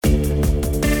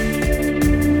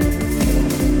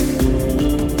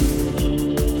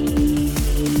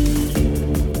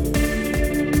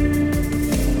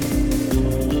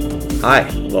Hi,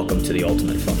 welcome to the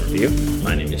Ultimate Film Review.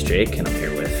 My name is Jake, and I'm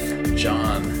here with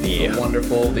John, the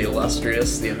wonderful, the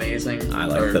illustrious, the amazing. I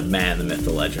like the man, the myth,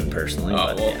 the legend, personally.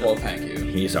 Oh, well, thank you.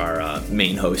 He's our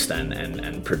main host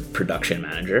and production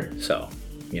manager, so,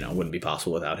 wouldn't be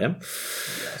possible without him.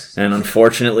 Yes. And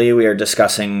unfortunately, we are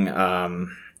discussing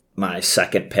my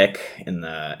second pick in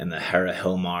the Hera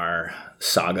Hilmar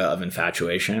saga of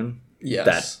infatuation.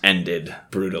 Yes. That ended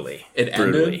brutally.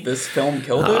 Ended? This film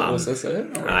killed it? Was this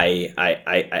it? Or?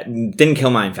 I didn't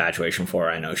kill my infatuation for her.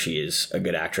 I know she is a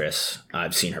good actress.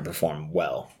 I've seen her perform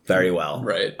well. Very well.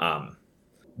 Right.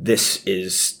 This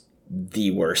is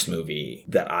the worst movie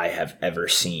that I have ever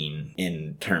seen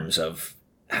in terms of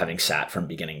having sat from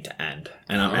beginning to end.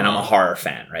 And I'm a horror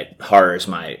fan, right? Horror is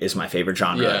my favorite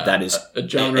genre. Yeah, that is a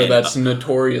genre that's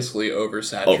notoriously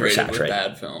oversaturated with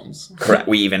bad films. Correct.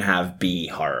 We even have B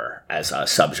horror as a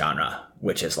subgenre,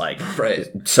 which is like right.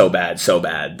 so bad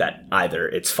that either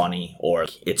it's funny or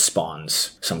it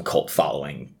spawns some cult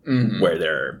following where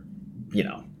there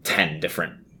are, 10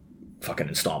 different fucking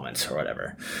installments or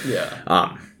whatever.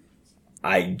 Yeah.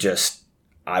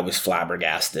 I was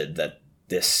flabbergasted that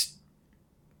this,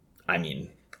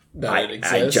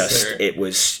 it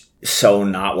was so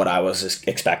not what I was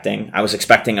expecting. I was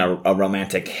expecting a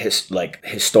romantic,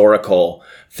 historical,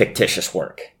 fictitious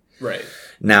work. Right.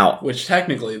 Now, which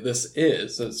technically this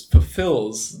is. It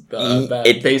fulfills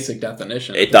that basic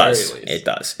definition. It does. It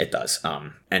does.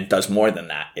 And does more than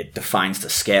that. It defines the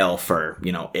scale for,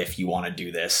 if you want to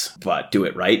do this, but do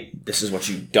it right. This is what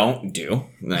you don't do.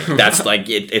 Like that's like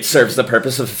it serves the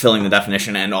purpose of fulfilling the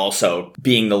definition and also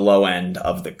being the low end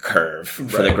of the curve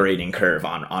for the grading curve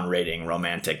on rating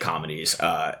romantic comedies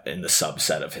in the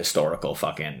subset of historical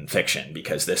fucking fiction,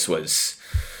 because this was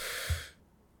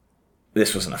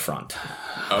an affront.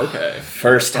 Okay.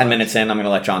 First 10 minutes in, I'm going to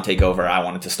let John take over. I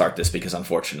wanted to start this because,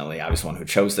 unfortunately, I was the one who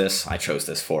chose this. I chose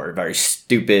this for very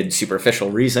stupid,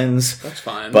 superficial reasons. That's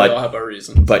fine. But, we all have our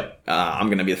reasons. But I'm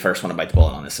going to be the first one to bite the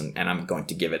bullet on this, and I'm going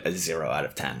to give it a 0 out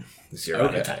of 10. 0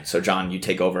 out of 10. So, John, you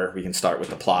take over. We can start with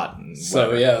the plot.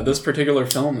 This particular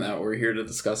film that we're here to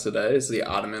discuss today is The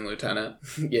Ottoman Lieutenant.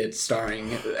 It's starring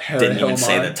Hera Hilmar. Didn't even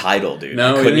say the title, dude.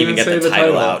 No, I couldn't even get the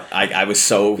title out. I was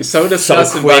so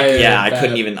disgusted quick. By it. Yeah, I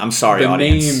couldn't even. I'm sorry,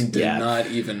 audience. The name did not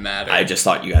even matter. I just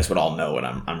thought you guys would all know what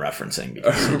I'm referencing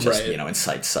because it just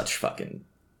incites such fucking.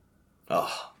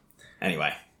 Oh,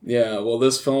 anyway. Yeah, well,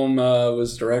 this film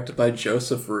was directed by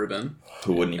Joseph Ruben.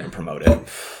 Who wouldn't even promote it.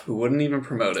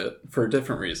 For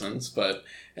different reasons,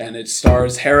 and it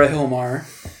stars Hera Hilmar,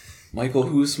 Michael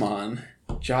Huisman,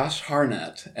 Josh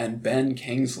Hartnett, and Ben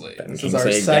Kingsley. This is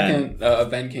our second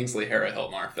Ben Kingsley Hera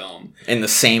Hilmar film. In the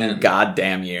same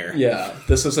goddamn year. Yeah,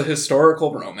 this is a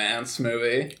historical romance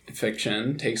movie.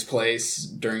 Fiction takes place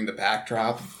during the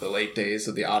backdrop of the late days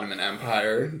of the Ottoman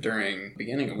Empire during the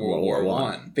beginning of World War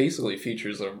I. Basically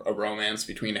features a romance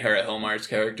between Hera Hilmar's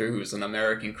character, who's an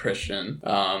American Christian,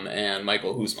 and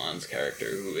Michael Huisman's character,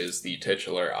 who is the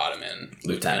titular Ottoman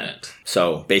Lieutenant.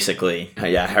 So basically,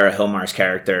 Hera Hilmar's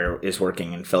character is working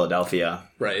in Philadelphia.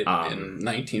 Right, in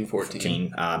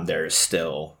 1914. There's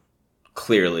still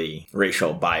clearly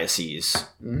racial biases,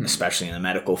 especially in the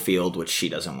medical field, which she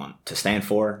doesn't want to stand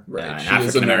for. Right. An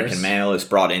African-American male is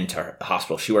brought into the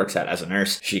hospital she works at as a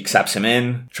nurse. She accepts him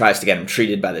in, tries to get him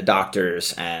treated by the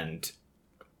doctors, and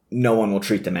no one will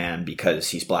treat the man because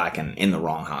he's black and in the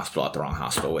wrong hospital at the wrong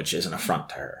hospital, which is an affront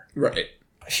to her. Right.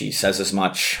 She says as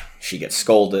much. She gets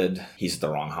scolded. He's at the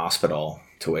wrong hospital,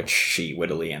 to which she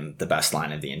wittily, and the best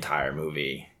line of the entire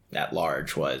movie at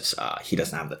large was, he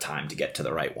doesn't have the time to get to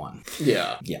the right one.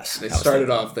 Yeah. Yes. They started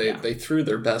off, they threw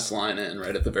their best line in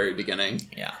right at the very beginning.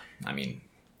 Yeah. I mean,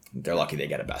 they're lucky they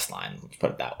get a best line, let's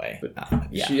put it that way.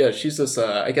 She's this,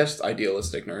 I guess,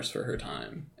 idealistic nurse for her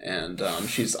time. And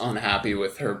she's unhappy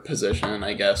with her position,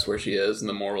 I guess, where she is and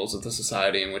the morals of the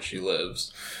society in which she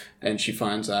lives. And she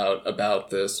finds out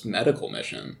about this medical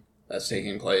mission that's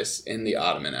taking place in the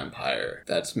Ottoman Empire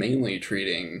that's mainly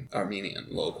treating Armenian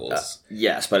locals.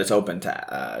 Yes, but it's open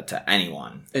to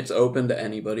anyone. It's open to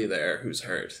anybody there who's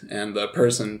hurt. And the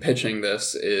person pitching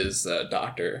this is a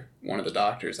doctor, one of the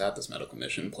doctors at this medical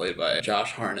mission, played by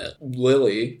Josh Hartnett.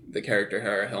 Lily, the character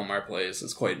Hera Hilmar plays,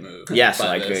 is quite moved. Yes,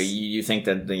 you think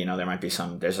that there might be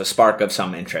there's a spark of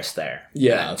some interest there.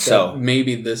 Yeah, so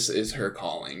maybe this is her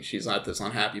calling. She's at this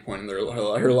unhappy point in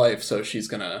her life, so she's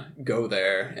gonna go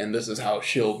there, and this is how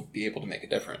she'll be able to make a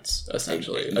difference,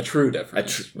 essentially. A true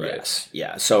difference. Right? Yes.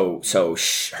 Yeah, so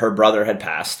her brother had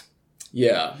passed.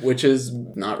 Yeah, which is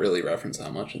not really referenced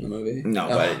that much in the movie. No,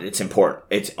 but it's important.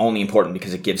 It's only important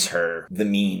because it gives her the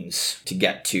means to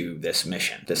get to this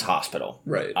mission, this hospital.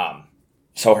 Right.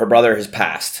 So her brother has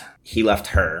passed. He left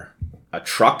her a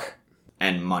truck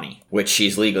and money, which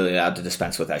she's legally allowed to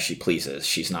dispense with as she pleases.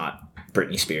 She's not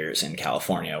Britney Spears in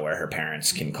California where her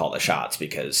parents can call the shots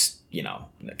because, the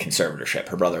conservatorship.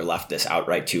 Her brother left this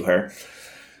outright to her.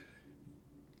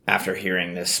 After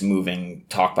hearing this moving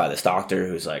talk by this doctor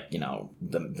who's like,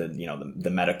 the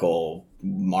medical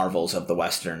marvels of the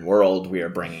Western world we are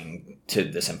bringing to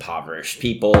this impoverished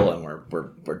people, and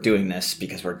we're doing this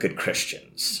because we're good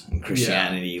Christians. And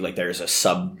Christianity, there's a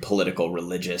sub-political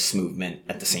religious movement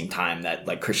at the same time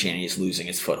that Christianity is losing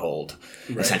its foothold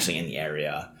essentially in the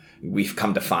area. We've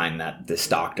come to find that this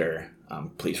doctor,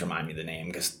 please remind me the name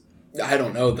because I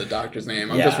don't know the doctor's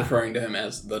name. I'm just referring to him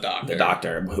as the doctor. The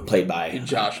doctor, who played by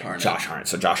Josh Hartnett.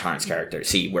 So Josh Hartnett's character.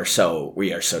 See,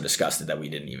 we are so disgusted that we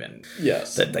didn't even.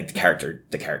 Yes. That the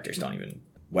characters don't even.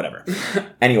 Whatever.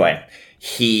 Anyway,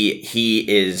 he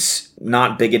is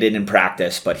not bigoted in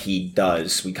practice, but he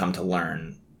does. We come to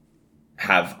learn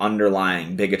have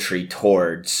underlying bigotry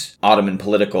towards Ottoman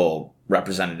political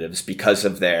representatives because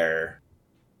of their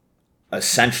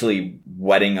essentially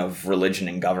wedding of religion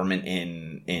and government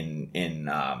in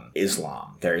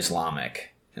Islam. They're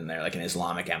Islamic, and they're an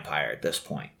Islamic empire at this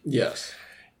point. Yes.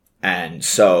 And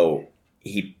so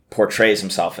he portrays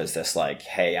himself as this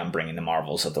hey, I'm bringing the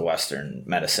marvels of the Western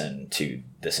medicine to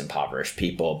this impoverished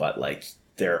people, but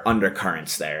there are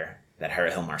undercurrents there that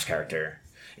Hera Hilmar's character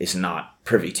is not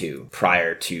privy to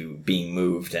prior to being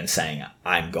moved and saying,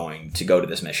 I'm going to go to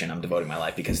this mission, I'm devoting my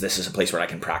life because this is a place where I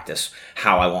can practice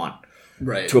how I want.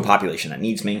 Right. To a population that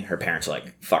needs me. Her parents are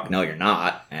like, fuck, no, you're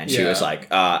not. And she was like,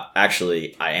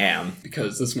 actually, I am.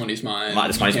 Because this money's mine.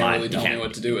 This money's mine. You can't really tell me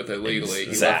what to do with it legally.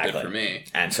 Exactly. You left it for me.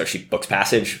 And so she books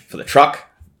passage for the truck,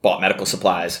 bought medical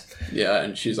supplies. Yeah,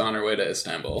 and she's on her way to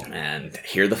Istanbul. And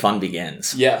here the fun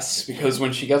begins. Yes, because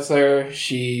when she gets there,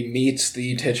 she meets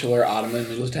the titular Ottoman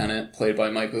Lieutenant, played by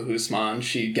Michael Huisman.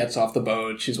 She gets off the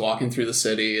boat. She's walking through the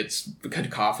city. It's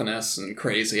cacophonous and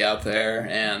crazy out there.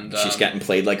 And she's getting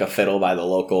played like a fiddle by the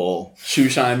local... Shoe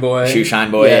shine boy.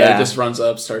 Yeah. Just runs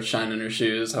up, starts shining her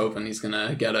shoes, hoping he's going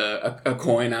to get a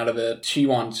coin out of it.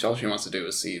 All she wants to do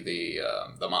is see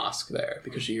the mosque there,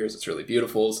 because she hears it's really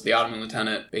beautiful. So the Ottoman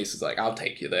Lieutenant is like, I'll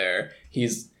take you there.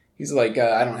 He's like,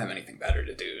 I don't have anything better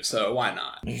to do, so why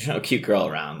not? There's no cute girl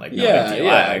around. No big deal.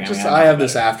 I have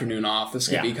this afternoon off. This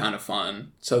could be kind of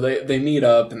fun. So they meet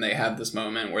up and they have this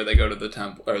moment where they go to the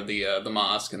temple or the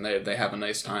mosque and they have a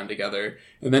nice time together.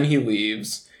 And then he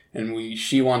leaves and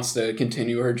she wants to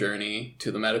continue her journey to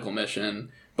the medical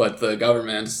mission, but the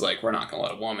government's like, we're not going to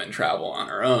let a woman travel on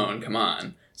her own. Come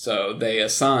on. So they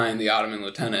assign the Ottoman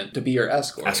Lieutenant to be her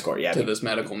escort to this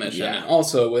medical mission, and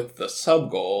also with the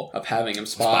sub-goal of having him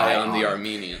spy on the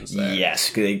Armenians there.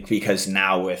 Yes, because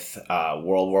now with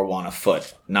World War I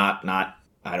afoot,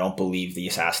 I don't believe the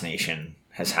assassination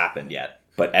has happened yet,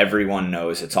 but everyone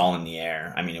knows it's all in the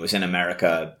air. I mean, it was in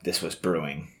America, this was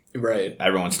brewing. Right.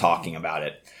 Everyone's talking about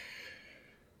it.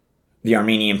 The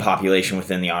Armenian population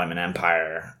within the Ottoman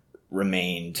Empire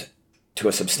remained, to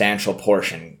a substantial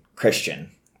portion,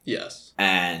 Christian. Yes.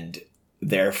 And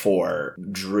therefore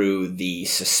drew the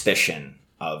suspicion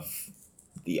of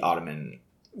the government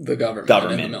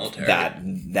and the military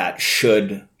that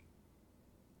should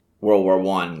World War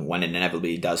I, when it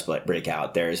inevitably does break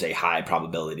out, there is a high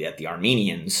probability that the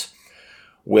Armenians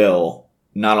will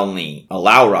not only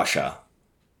allow Russia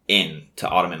into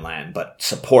Ottoman land, but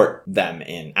support them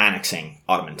in annexing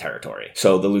Ottoman territory.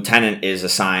 So the lieutenant is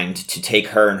assigned to take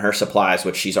her and her supplies,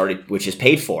 which is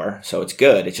paid for, so it's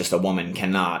good. It's just a woman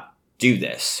cannot do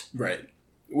this. Right.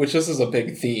 Which this is a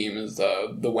big theme, is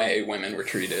the way women were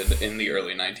treated in the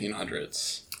early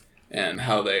 1900s and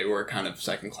how they were kind of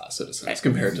second-class citizens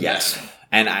compared to men.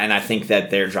 And I think that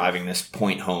they're driving this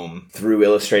point home through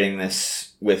illustrating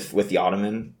this with the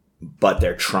Ottoman, but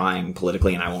they're trying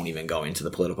politically, and I won't even go into the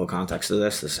political context of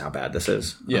this. This is how bad this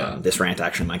is. Yeah. This rant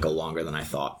actually might go longer than I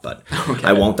thought, but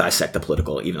I won't dissect the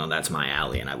political, even though that's my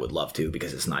alley, and I would love to,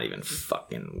 because it's not even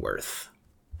fucking worth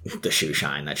the shoe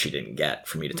shine that she didn't get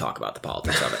for me to talk about the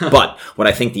politics of it. But what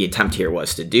I think the attempt here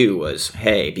was to do was,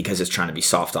 hey, because it's trying to be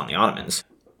soft on the Ottomans,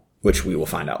 which we will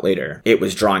find out later, it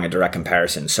was drawing a direct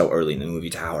comparison so early in the movie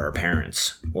to how her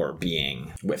parents were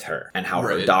being with her, and how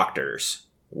her doctors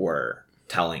were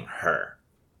telling her,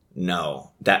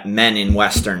 no, that men in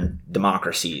Western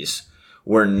democracies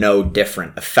were no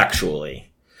different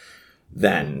effectually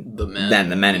than the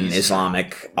men in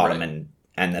Islamic Ottoman,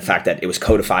 and the fact that it was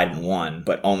codified in one,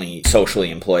 but only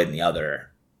socially employed in the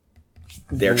other.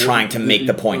 They're trying to make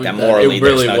the point that morally it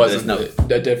really wasn't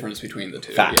the difference between the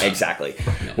two. Exactly.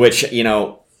 Yeah. Which,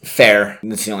 Fair.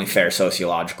 That's the only fair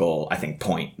sociological, I think,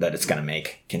 point that it's going to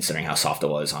make, considering how soft it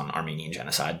was on Armenian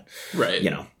genocide. Right. You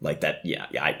know, like that. Yeah.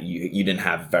 You didn't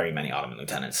have very many Ottoman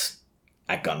lieutenants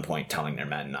at gunpoint telling their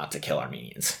men not to kill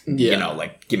Armenians. Yeah. You know,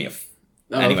 like, give me a...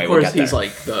 Anyway, of course, he's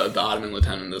like the Ottoman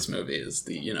lieutenant in this movie is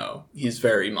he's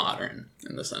very modern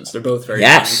in the sense they're both very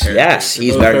he's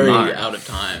very modern, out of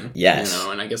time, yes,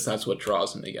 and I guess that's what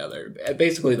draws them together.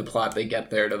 Basically, the plot, they get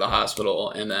there to the hospital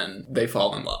and then they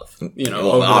fall in love.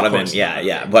 Well, Ottoman,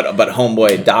 but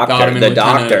homeboy doctor, the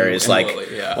doctor is like,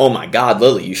 Lily, oh my God,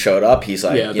 Lily, you showed up. He's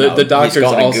like, the doctor's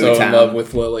also in love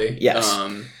with Lily. Yes.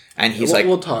 And he's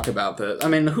we'll talk about that. I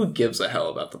mean, who gives a hell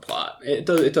about the plot? It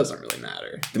doesn't really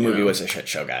matter. The movie was a shit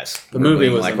show, guys. The movie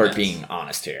was like, we're being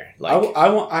honest here. Like,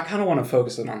 I kind of want to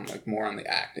focus it on like more on the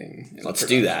acting. Let's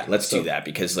do that. Let's do that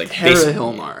because like Hera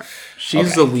Hilmar,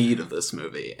 she's the lead of this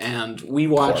movie, and we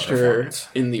watched her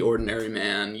in The Ordinary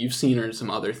Man. You've seen her in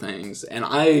some other things, and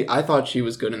I thought she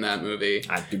was good in that movie.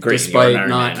 I agree. Despite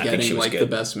not getting like the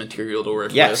best material to work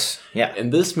with. Yes. Yeah. In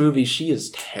this movie, she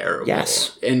is terrible.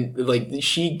 Yes. And like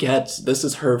this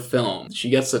is her film. She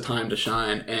gets the time to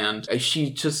shine, and she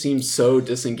just seems so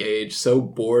disengaged, so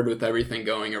bored with everything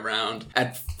going around.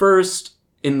 At first,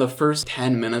 in the first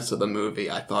 10 minutes of the movie,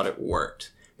 I thought it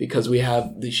worked. Because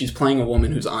she's playing a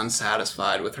woman who's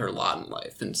unsatisfied with her lot in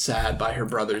life and sad by her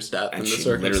brother's death and the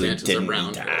circumstances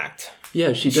around her. Act.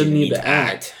 Yeah, she didn't need to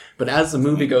act. But as the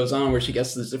movie goes on, where she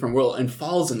gets to this different world and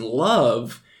falls in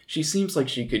love, she seems like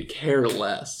she could care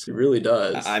less. It really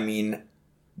does. I mean,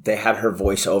 they had her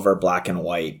voice over black and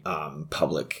white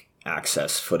public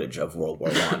access footage of World War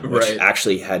I, which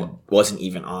actually wasn't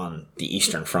even on the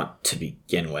Eastern Front to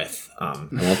begin with. I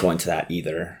won't go into that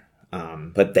either.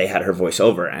 But they had her voice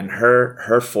over, and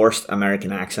her forced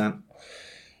American accent,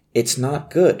 it's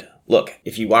not good. Look,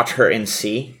 if you watch her in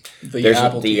C, there's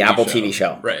the Apple TV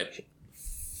show. Right.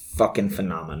 Fucking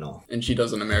phenomenal. And she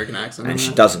does an American accent. And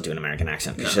she doesn't do an American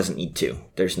accent because she doesn't need to.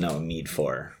 There's no need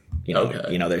for...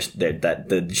 there's that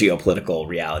the geopolitical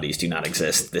realities do not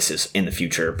exist. This is in the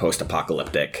future,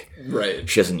 post-apocalyptic. Right.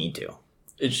 She doesn't need to.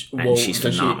 She's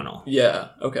phenomenal.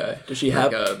 Okay. Does she have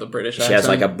the British accent? She has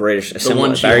like a British,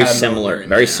 very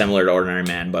similar to Ordinary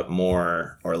Man, but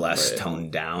more or less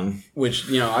toned down.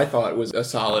 Which, I thought was a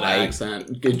solid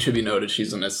accent. It should be noted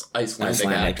she's an Icelandic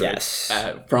actress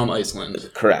from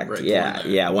Iceland. Correct. Right,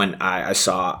 yeah. When I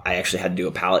actually had to do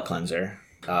a palate cleanser.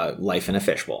 Life in a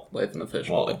Fishbowl. Life in a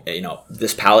Fishbowl. Well,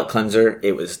 this palate cleanser,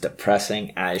 it was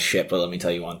depressing as shit, but let me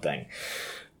tell you one thing.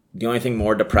 The only thing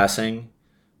more depressing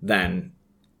than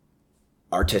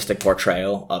artistic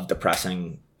portrayal of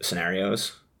depressing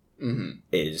scenarios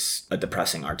is a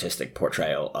depressing artistic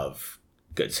portrayal of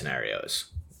good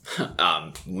scenarios.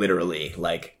 Literally,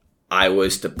 like, I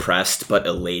was depressed but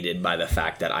elated by the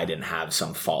fact that I didn't have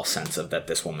some false sense of that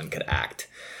this woman could act.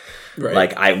 Right.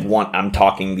 Like, I'm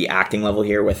talking the acting level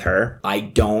here with her. I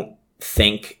don't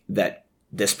think that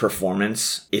this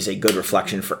performance is a good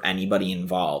reflection for anybody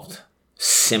involved,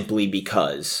 simply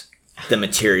because the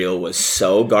material was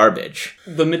so garbage.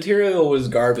 The material was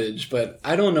garbage, but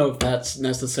I don't know if that's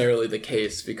necessarily the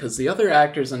case, because the other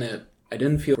actors in it, I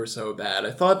didn't feel were so bad.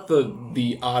 I thought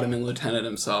the Ottoman Lieutenant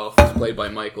himself, who's played by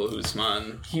Michael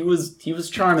Huisman, he was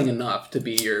charming enough to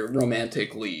be your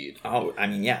romantic lead. Oh, I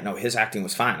mean, his acting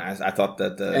was fine. I thought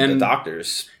that the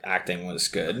doctor's acting was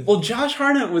good. Well, Josh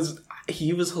Hartnett was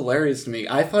hilarious to me.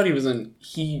 I thought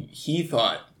he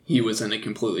thought he was in a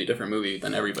completely different movie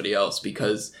than everybody else,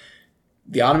 because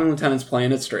the Ottoman Lieutenant's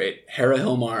playing it straight. Hera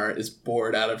Hilmar is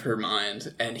bored out of her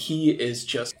mind, and he is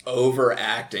just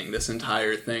overacting this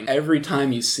entire thing. Every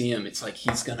time you see him, it's like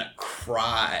he's gonna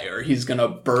cry or he's gonna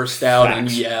burst out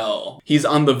and yell. He's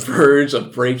on the verge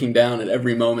of breaking down at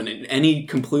every moment in any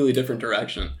completely different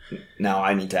direction. Now,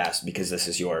 I need to ask, because this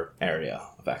is your area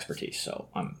of expertise, so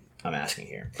I'm asking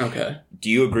here. Okay. Do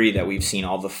you agree that we've seen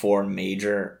all the 4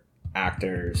 major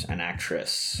actors and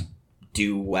actress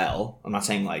do well? I'm not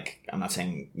saying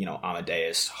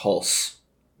Amadeus, Hulse,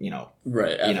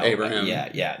 right,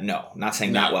 Abraham. No, not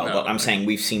saying that well, but I'm saying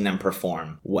we've seen them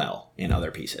perform well in other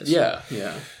pieces. Yeah.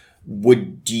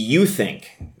 Do you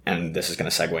think, and this is going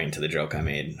to segue into the joke I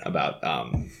made about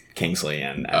Kingsley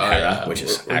and Hera, which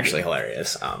is actually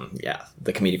hilarious.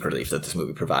 The comedic relief that this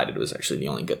movie provided was actually the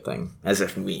only good thing. As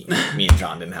if me and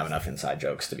John didn't have enough inside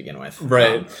jokes to begin with.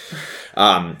 Right.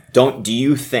 Do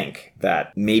you think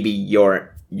that maybe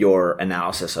your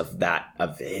analysis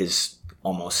of his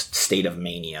almost state of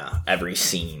mania, every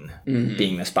scene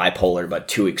being this bipolar but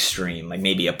too extreme, like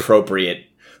maybe appropriate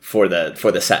for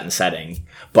the set and setting,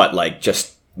 but like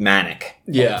just manic.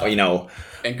 Yeah.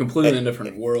 And completely in a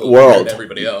different world compared to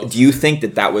everybody else. Do you think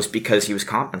that was because he was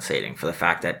compensating for the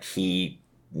fact that he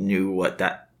knew what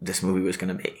this movie was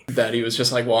going to be? That he was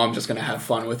just like, well, I'm just going to have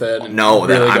fun with it and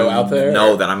go out there?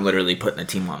 No, that I'm literally putting a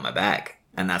team on my back.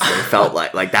 And that's what it felt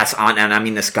like. Like, that's on, and I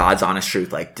mean this God's honest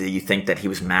truth. Like, do you think that he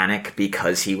was manic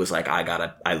because he was like,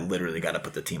 I literally gotta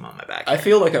put the team on my back? I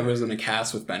feel like I was in a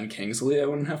cast with Ben Kingsley. I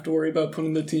wouldn't have to worry about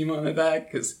putting the team on my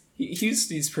back because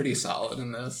he's pretty solid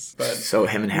in this. But so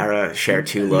him and Hera share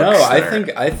two looks. No,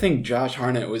 I think Josh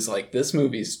Hartnett was like, this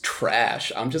movie's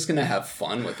trash. I'm just gonna have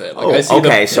fun with it. Like, I see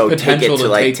the potential to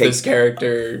take this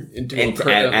character into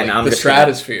the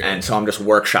stratosphere. And so I'm just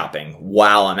workshopping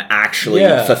while I'm actually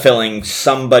fulfilling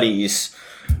somebody's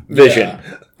vision.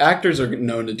 Yeah. Actors are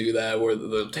known to do that, where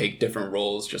they'll take different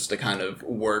roles just to kind of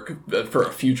work for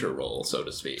a future role, so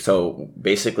to speak. So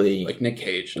basically, like Nick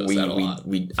Cage does that a lot.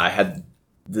 I had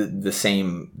the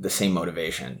same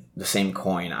motivation, the same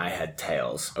coin. I had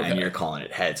tails, and you're calling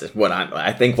it heads.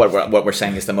 I think what we're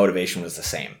saying is the motivation was the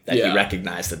same. That he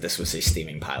recognized that this was a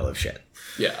steaming pile of shit.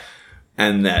 Yeah.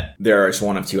 And that there is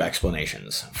one of two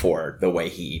explanations for the way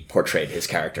he portrayed his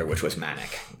character, which was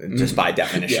manic. Just by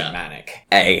definition, manic.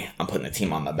 A, I'm putting the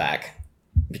team on my back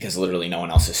because literally no one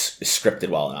else is scripted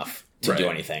well enough to do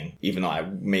anything. Even though I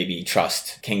maybe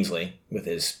trust Kingsley with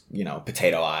his,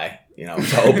 potato eye,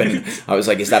 to open. I was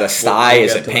like, is that a sty?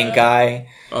 Is it pink eye?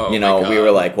 Oh, we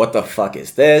were like, what the fuck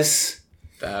is this?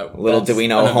 Little did we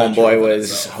know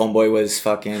homeboy was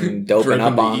fucking doping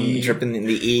up on dripping in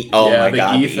the my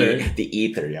god, the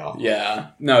ether, y'all. Yeah,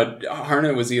 no,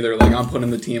 Hartnett was either like, I'm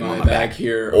putting the team on my back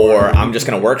here, or I'm just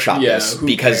gonna workshop this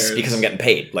because I'm getting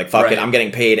paid. Like, fuck it, I'm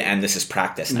getting paid, and this is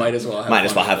practice. Might as well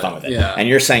have fun with it. Yeah. And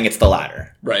you're saying it's the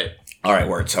latter, right? All right,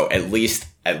 word. So at least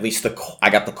I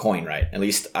got the coin right. At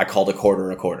least I called a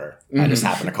quarter a quarter. I just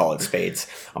happened to call it spades.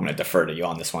 I'm going to defer to you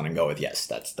on this one and go with yes.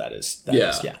 That is.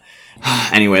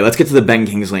 Anyway, let's get to the Ben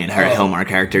Kingsley and Hera Hilmar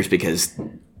characters because.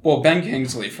 Well, Ben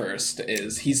Kingsley first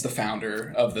he's the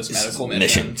founder of this medical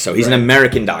mission. So he's an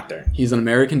American doctor. He's an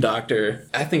American doctor.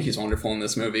 I think he's wonderful in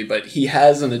this movie, but he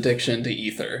has an addiction to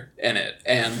ether in it.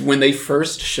 And when they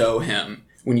first show him,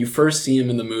 when you first see him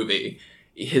in the movie,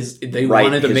 they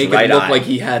wanted to make it look like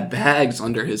he had bags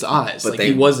under his eyes. But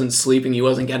he wasn't sleeping. He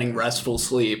wasn't getting restful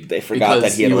sleep. They forgot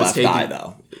that he had a left eye,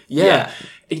 though. Yeah.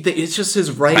 It's just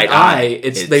his right eye.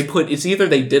 It's either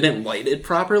they didn't light it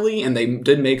properly and they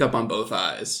did makeup on both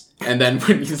eyes. And then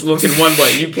when he's looking one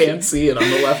way, you can't see it on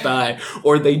the left eye.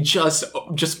 Or they just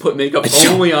put makeup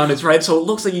only on his right, so it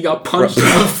looks like he got punched in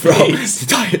the face.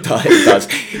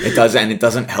 It does. And it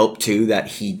doesn't help, too, that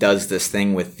he does this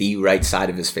thing with the right side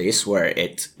of his face where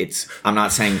it's I'm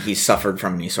not saying he's suffered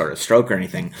from any sort of stroke or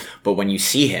anything, but when you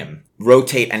see him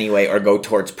rotate anyway or go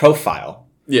towards profile.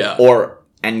 Yeah.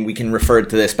 And we can refer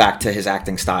to this back to his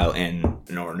acting style in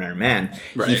An Ordinary Man.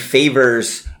 Right. He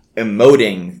favors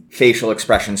emoting facial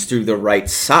expressions through the right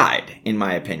side, in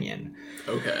my opinion.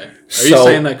 Okay. Are you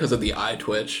saying that because of the eye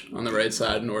twitch on the right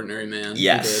side in Ordinary Man?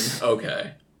 Yes.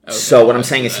 Okay. So what I'm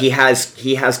saying is he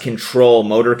has control,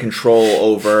 motor control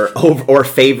over or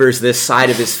favors this side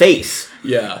of his face.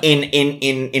 Yeah.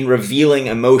 In revealing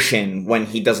emotion when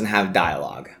he doesn't have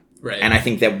dialogue. Right. And I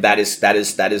think that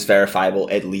is verifiable,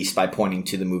 at least by pointing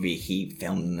to the movie he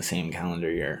filmed in the same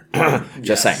calendar year.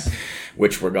 Just saying.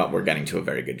 Which we're getting to a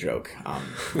very good joke.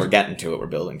 We're getting to it. We're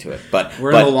building to it. But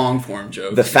we're in a long form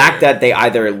joke. The fact that they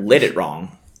either lit it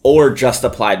wrong or just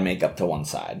applied makeup to one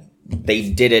side.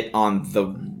 They did it on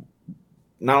the.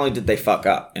 Not only did they fuck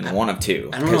up in one of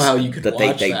two. I don't know how you could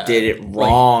watch they did it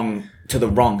wrong. To the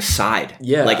wrong side.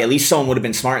 Yeah. Like, at least someone would have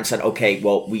been smart and said, okay,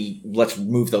 well, let's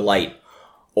move the light.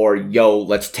 Or,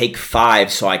 let's take 5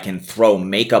 so I can throw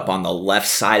makeup on the left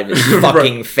side of his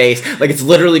fucking face. Like, it's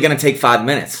literally going to take 5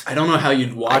 minutes. I don't know how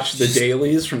you'd watch the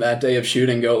dailies from that day of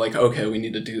shooting and go like, okay, we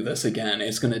need to do this again.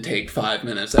 It's going to take 5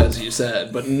 minutes, as you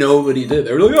said. But nobody did.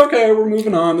 They were like, okay, we're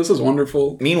moving on. This is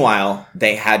wonderful. Meanwhile,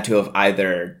 they had to have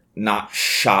either not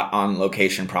shot on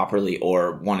location properly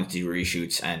or wanted to do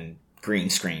reshoots and green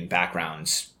screen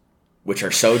backgrounds, which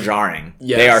are so jarring.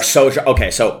 Yes. They are so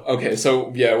Okay,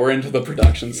 so yeah, we're into the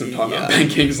productions and talking about Ben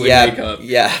Kingsley makeup.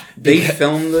 Yeah. They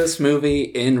filmed this movie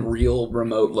in real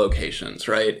remote locations,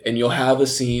 right? And you'll have a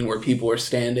scene where people are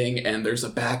standing and there's a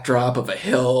backdrop of a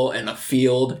hill and a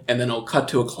field, and then it'll cut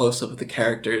to a close-up of the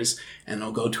characters, and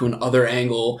it'll go to another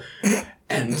angle,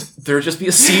 and there'll just be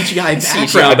a CGI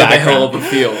background of the hill of the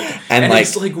field. And like,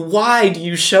 it's like, why do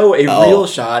you show a real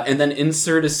shot and then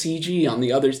insert a CG on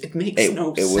the others? It makes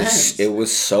no sense. It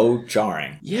was so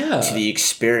jarring. Yeah. To the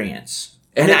experience.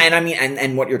 And I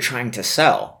mean what you're trying to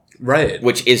sell. Right.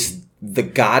 Which is the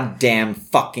goddamn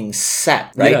fucking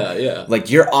set, right? Yeah. Like,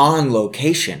 you're on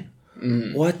location.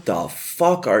 What the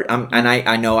fuck and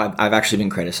I know I've actually been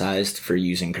criticized for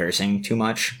using cursing too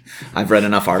much. I've read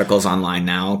enough articles online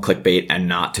now, clickbait, and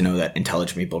not to know that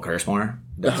intelligent people curse more.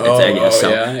 That's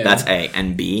A.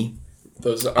 And B,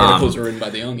 those articles were written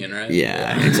by The Onion, right?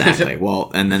 Yeah, exactly.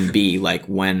 Well, and then B, like,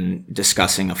 when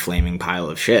discussing a flaming pile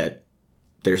of shit,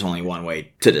 there's only one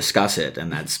way to discuss it,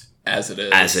 and that's as it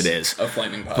is a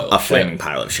flaming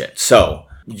pile of shit. So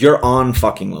you're on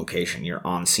fucking location. You're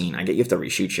on scene. I get you have to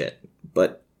reshoot shit.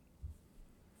 But,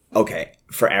 okay,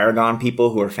 for Aragon people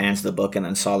who are fans of the book and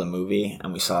then saw the movie,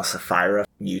 and we saw Sapphira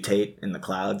mutate in the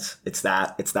clouds, it's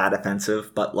that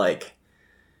offensive. But, like,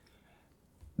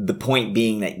 the point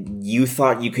being that you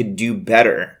thought you could do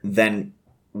better than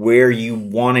where you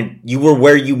were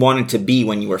where you wanted to be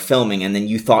when you were filming, and then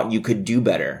you thought you could do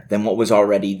better than what was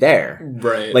already there.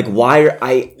 Right. Like, why are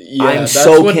I'm that's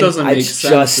so what doesn't make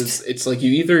sense. It's like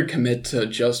you either commit to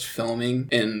just filming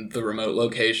in the remote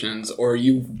locations, or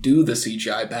you do the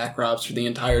CGI backdrops for the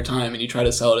entire time and you try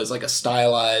to sell it as like a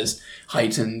stylized,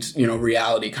 heightened,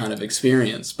 reality kind of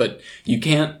experience. But you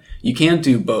can't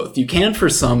do both. You can for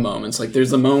some moments. Like,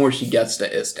 there's a moment where she gets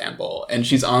to Istanbul and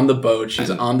she's on the boat. She's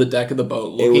on the deck of the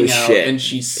boat looking out, and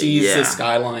she sees the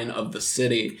skyline of the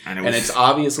city. And it's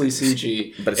obviously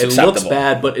CG. But it's acceptable. Looks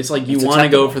bad, but it's like you want to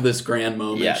go for this grand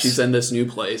moment. Yes. She's in this new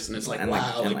place, and it's like,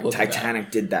 wow. And Titanic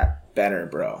did that better,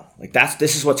 bro. Like,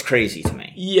 this is what's crazy to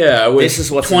me. Yeah, this is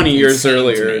what's 20 years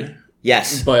earlier.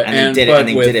 Yes, they did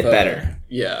it better.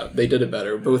 Yeah, they did it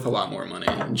better, but with a lot more money.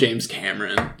 James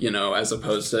Cameron, as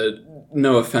opposed to,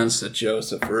 no offense to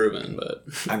Joseph Ruben, but...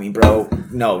 I mean, bro,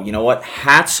 no, you know what?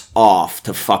 Hats off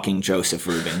to fucking Joseph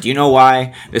Ruben. Do you know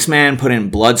why? This man put in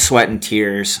blood, sweat, and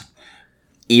tears.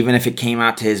 Even if it came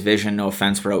out to his vision, no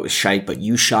offense, bro, it was shite, but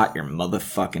you shot your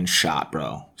motherfucking shot,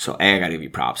 bro. So, A, I gotta give you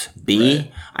props. B,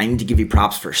 right. I need to give you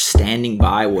props for standing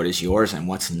by what is yours and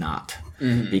what's not.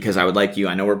 Mm-hmm. Because I would like you,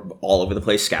 I know we're all over the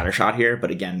place scattershot here,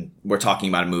 but again, we're talking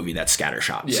about a movie that's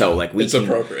scattershot. Yeah, so, like, it's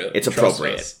appropriate. It's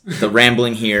appropriate. The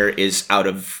rambling here is out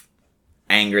of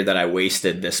anger that I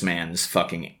wasted this man's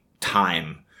fucking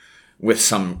time with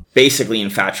some basically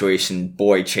infatuation,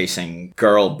 boy chasing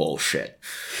girl bullshit.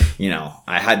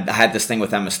 I had this thing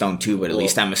with Emma Stone too, but at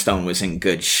least Emma Stone was in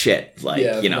good shit. Like,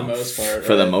 for the most part.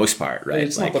 For the most part, right?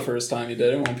 It's not the first time you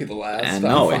did it. It won't be the last. And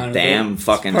no, it damn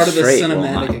fucking part of the straight.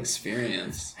 cinematic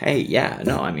experience. Hey, yeah,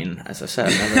 no, I mean, as I said,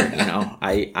 I've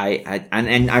never,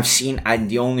 and I've seen.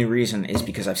 The only reason is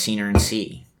because I've seen her in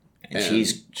C, and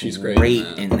she's great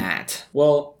in that.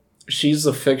 Well, she's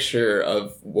a fixture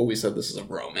of what we said. This is a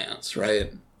romance,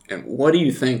 right? And what do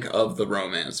you think of the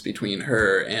romance between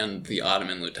her and the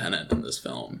Ottoman Lieutenant in this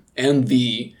film? And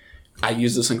I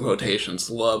use this in quotations,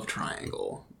 love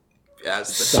triangle,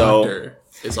 as the doctor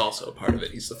is also a part of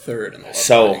it. He's the third in the love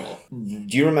triangle.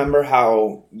 Do you remember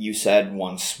how you said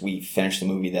once we finished the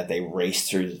movie that they raced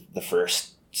through the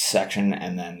first section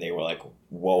and then they were like,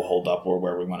 whoa, hold up, we're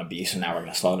where we want to be, so now we're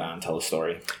going to slow down and tell the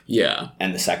story? Yeah.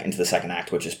 And into the second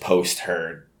act, which is post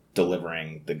her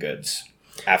delivering the goods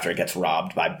after it gets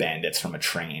robbed by bandits from a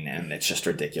train, and it's just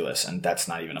ridiculous, and that's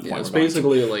not even a point. It's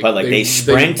basically like, but like they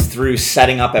sprint through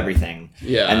setting up everything,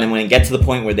 and then when it gets to the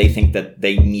point where they think that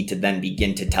they need to then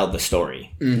begin to tell the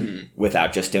story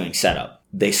without just doing setup,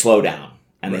 they slow down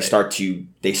and they start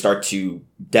to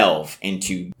delve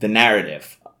into the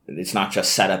narrative. It's not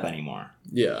just setup anymore.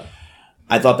 Yeah.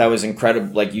 I thought that was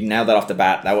incredible. Like, you nailed that off the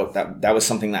bat. That was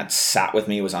something that sat with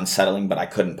me. It was unsettling, but I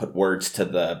couldn't put words to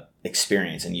the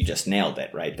experience, and you just nailed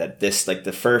it, right? That this, like,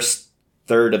 the first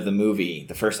third of the movie,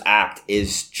 the first act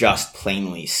is just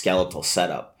plainly skeletal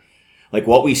setup. Like,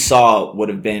 what we saw would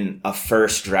have been a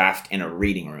first draft in a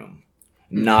reading room,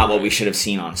 not what we should have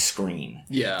seen on screen.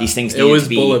 Yeah. These things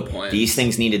bullet points. These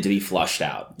things needed to be flushed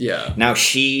out. Yeah. Now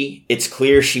it's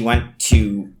clear she went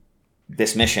to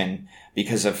this mission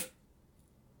because of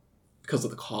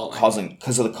the calling.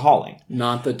 Because of the calling.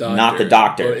 Not the doctor. Not the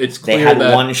doctor. Well, it's clear they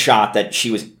had one shot that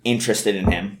she was interested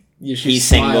in him. Yeah, he's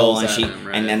single, and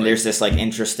and then there's this like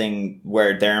interesting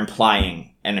where they're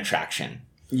implying an attraction.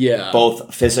 Yeah.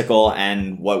 Both physical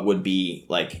and what would be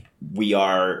like, we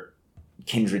are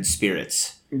kindred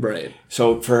spirits. Right.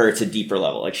 So for her, it's a deeper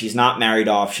level. Like, she's not married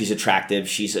off. She's attractive.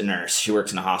 She's a nurse. She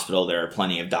works in a hospital. There are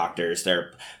plenty of doctors.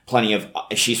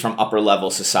 She's from upper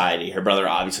level society. Her brother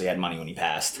obviously had money when he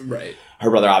passed. Right. Her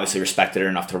brother obviously respected her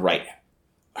enough to write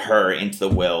her into the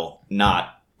will,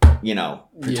 not,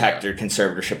 protect her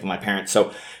conservatorship of my parents.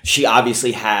 So she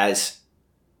obviously has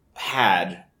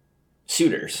had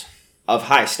suitors of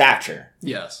high stature.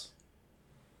 Yes.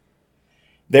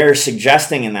 They're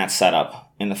suggesting in that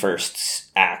setup in the first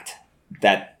act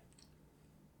that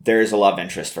there is a love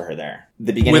interest for her there.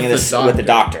 The beginning with the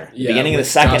doctor. Yeah, the beginning of the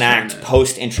second act,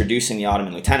 post introducing the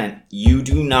Ottoman Lieutenant, you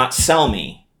do not sell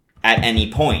me at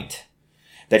any point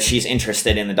that she's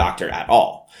interested in the doctor at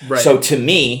all. Right. So to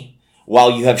me, while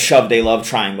you have shoved a love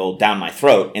triangle down my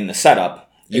throat in the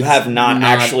setup, you have not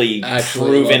actually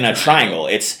proven a triangle.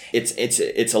 It's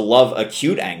a love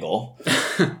acute angle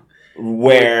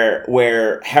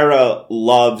where Hera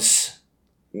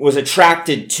was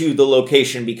attracted to the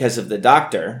location because of the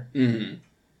doctor,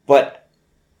 but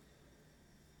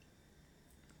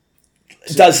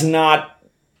does not.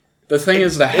 The thing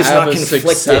is to have a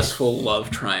successful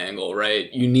love triangle, right?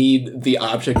 You need the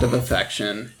object of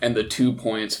affection and the 2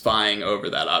 points vying over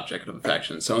that object of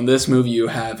affection. So in this movie, you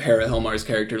have Hera Hilmar's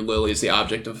character Lily as the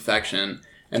object of affection,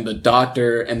 and the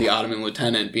doctor and the Ottoman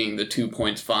Lieutenant being the 2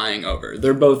 points vying over.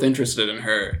 They're both interested in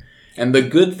her. And the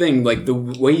good thing, like the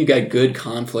way you get good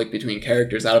conflict between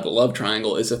characters out of a love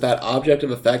triangle is if that object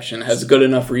of affection has good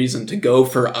enough reason to go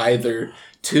for either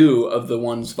two of the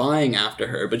ones vying after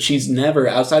her. But she's never,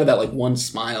 outside of that like one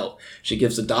smile she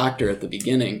gives the doctor at the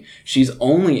beginning, she's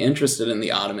only interested in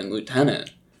the Ottoman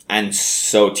Lieutenant. And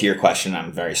so to your question,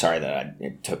 I'm very sorry that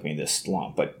it took me this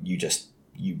long, but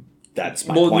that's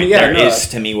my point. Yeah, is,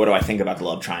 to me, what do I think about the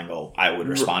love triangle? I would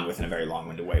respond with in a very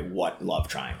long-winded way, what love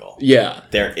triangle? Yeah.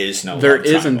 There is no there love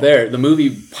triangle. Isn't there. The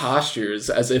movie postures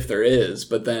as if there is,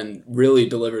 but then really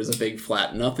delivers a big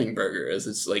flat nothing burger as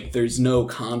it's like there's no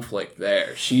conflict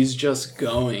there. She's just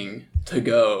going to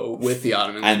go with the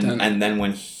Ottoman Lieutenant. And then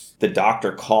when the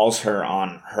doctor calls her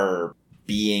on her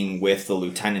being with the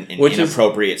lieutenant in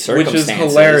inappropriate circumstances. Which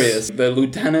is hilarious. The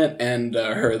lieutenant and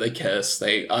her, they kiss.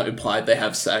 They implied they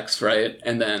have sex, right?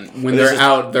 And then when they're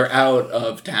out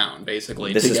of town,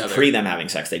 basically, this together. Is pre them having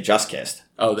sex. They just kissed.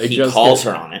 Oh, he calls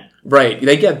her on it. Right.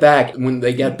 They get back. When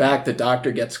they get back, the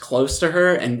doctor gets close to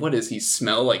her, and what does he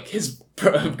smell? Like his,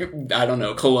 I don't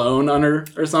know, cologne on her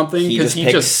or something? Because he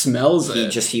just smells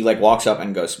it. He like walks up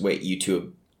and goes, wait, you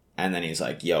two... And then he's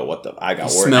like, yo, what the... I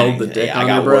got words. Smelled the dick on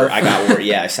her breath. I got word.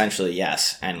 Yeah, essentially,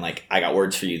 yes. And like, I got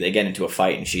words for you. They get into a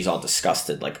fight and she's all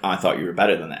disgusted. Like, oh, I thought you were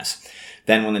better than this.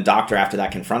 Then when the doctor after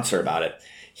that confronts her about it,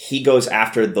 he goes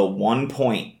after the one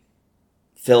point,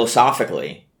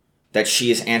 philosophically, that she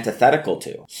is antithetical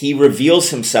to. He reveals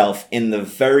himself in the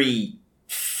very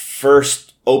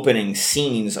first opening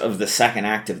scenes of the second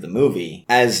act of the movie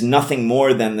as nothing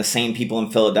more than the same people in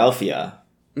Philadelphia.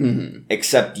 Mm-hmm.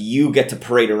 Except you get to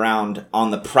parade around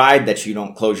on the pride that you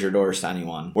don't close your doors to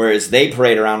anyone, whereas they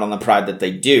parade around on the pride that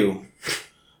they do,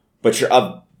 but you're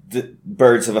of the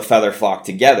birds of a feather flock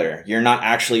together. You're not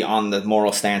actually on the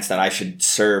moral stance that I should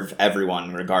serve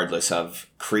everyone regardless of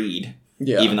creed,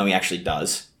 even though he actually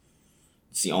does.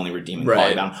 It's the only redeeming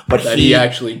quality about him. But he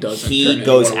actually doesn't. He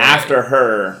goes after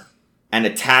her and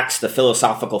attacks the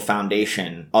philosophical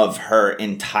foundation of her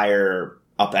entire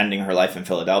upending her life in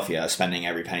Philadelphia, spending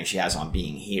every penny she has on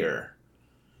being here.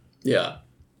 Yeah.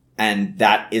 And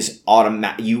that is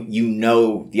automatic. You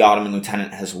know the Ottoman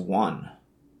Lieutenant has won.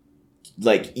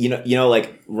 Like, you know,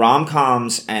 like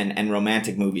rom-coms and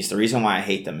romantic movies, the reason why I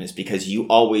hate them is because you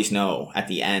always know at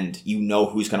the end, you know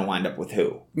who's going to wind up with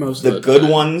who. Most of the good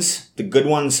time. The good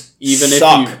ones even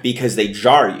suck because they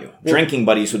jar you. Well, Drinking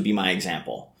Buddies would be my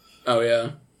example. Oh,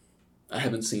 yeah. I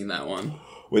haven't seen that one.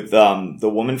 With the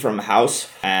woman from House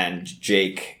and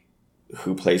Jake,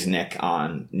 who plays Nick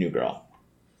on New Girl.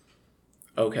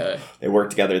 Okay. They work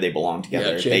together. They belong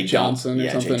together. Yeah, Jake Johnson or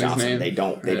something. Jake Johnson. His name.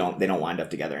 They don't wind up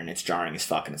together, and it's jarring as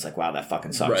fuck. And it's like, wow, that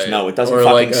fucking sucks. Right. No, it doesn't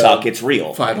fucking suck. It's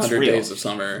real. 500 Days of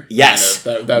Summer. Yes,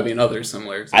 that would be another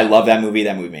similar example. I love that movie.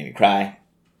 That movie made me cry.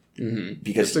 Mm-hmm.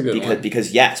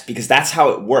 Because that's how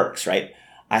it works, right?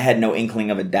 I had no inkling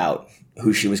of a doubt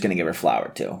who she was going to give her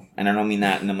flower to. And I don't mean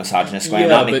that in the misogynist way. I'm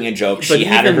not making a joke. She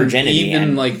had her virginity.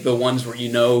 Even like the ones where you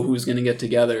know who's going to get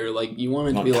together, like you want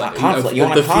it to be like conflict. You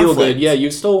want the feel good. Yeah, you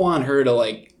still want her to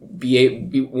like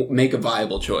make a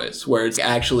viable choice where it's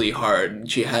actually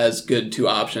hard. She has good two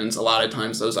options. A lot of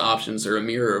times those options are a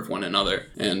mirror of one another.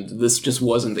 And this just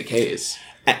wasn't the case.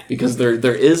 Because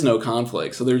there is no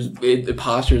conflict. So it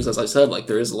postures, as I said, like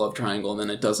there is a love triangle and then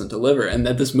it doesn't deliver. And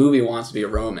that this movie wants to be a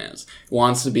romance. It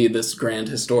wants to be this grand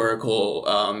historical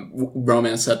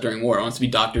romance set during war. It wants to be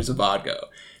Dr. Zhivago.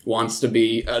 It wants to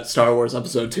be Star Wars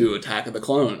Episode 2, Attack of the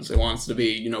Clones. It wants to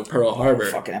be, Pearl Harbor.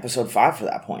 Fucking Episode 5 for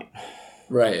that point.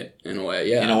 Right, in a way,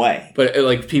 yeah. In a way. But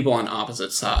like people on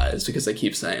opposite sides, because they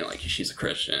keep saying like she's a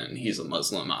Christian, he's a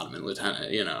Muslim Ottoman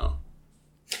Lieutenant,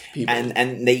 People.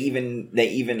 And they even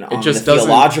on the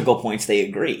theological points they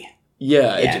agree.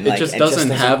 Yeah, Yeah, it just doesn't doesn't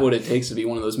have what it takes to be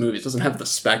one of those movies. It doesn't have the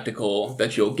spectacle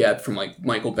that you'll get from like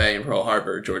Michael Bay and Pearl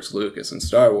Harbor, George Lucas and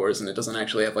Star Wars, and it doesn't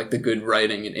actually have like the good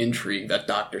writing and intrigue that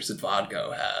Dr.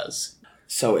 Zhivago has.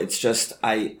 So it's just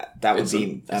I'm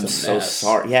so mess.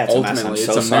 sorry. Yeah, it's a mess. I'm Ultimately,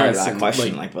 so it's a sorry mess, for that and,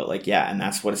 question. like- But yeah, and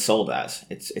that's what it's sold as.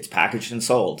 It's packaged and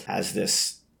sold as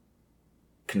this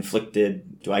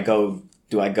conflicted. Do I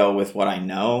go with what I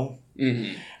know?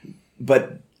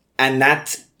 Mm-hmm. And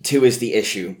that too is the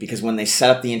issue, because when they set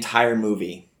up the entire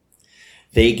movie,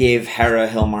 they gave Hera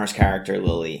Hilmar's character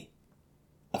Lily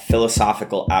a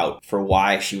philosophical out for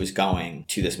why she was going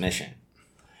to this mission.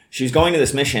 She was going to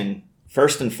this mission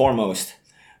first and foremost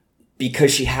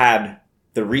because she had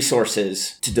the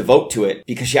resources to devote to it,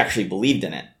 because she actually believed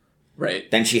in it. Right.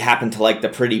 Then she happened to like the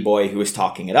pretty boy who was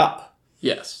talking it up,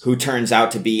 Yes. who turns out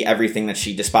to be everything that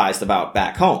she despised about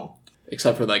back home.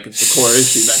 Except for like the core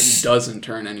issue that he doesn't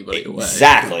turn anybody away.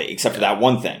 Exactly, except for that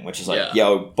one thing, which is like, Yeah.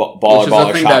 yo, baller, Which is baller,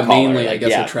 the thing shot that caller. mainly, Like, I guess,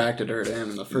 yeah. attracted her to him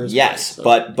in the first Yes, place. So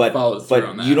but followed through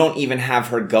on that. you don't even have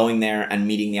her going there and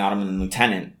meeting the Ottoman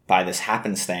Lieutenant by this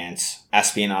happenstance,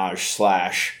 espionage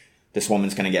 / this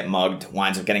woman's gonna get mugged,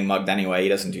 winds up getting mugged anyway, he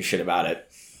doesn't do shit about it.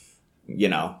 You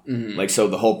know? Mm-hmm. Like, so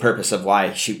the whole purpose of why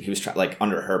he was like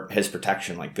under his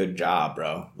protection, like, good job,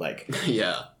 bro. Like,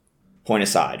 Yeah. point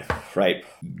aside, right?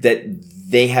 That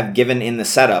they have given in the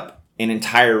setup an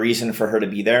entire reason for her to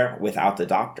be there without the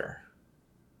doctor,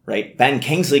 right? Ben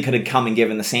Kingsley could have come and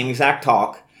given the same exact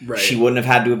talk. Right. She wouldn't have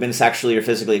had to have been sexually or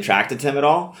physically attracted to him at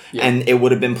all. Yeah. And it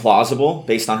would have been plausible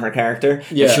based on her character.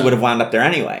 Yeah. That she would have wound up there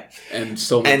anyway. And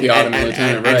still met the Ottoman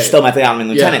Lieutenant, right? And still met the Ottoman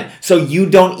Lieutenant. Yeah. So you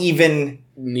don't even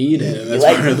need him as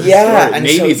Like, part of the yeah, story. and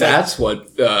Maybe so it's like- that's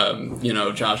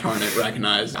what Josh Hartnett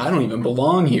recognized. I don't even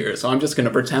belong here, so I'm just going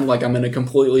to pretend like I'm in a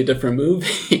completely different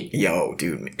movie. Yo,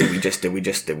 dude, did we just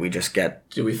get?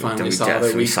 Did we finally we solve just-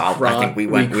 it? we solved. I think we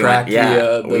went. cracked yeah,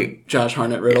 the Josh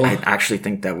Hartnett riddle. I actually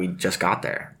think that we just got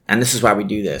there, and this is why we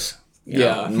do this. You know,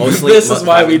 Yeah. mostly This is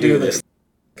why we do this.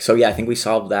 So yeah, I think we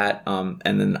solved that. And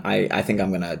then I think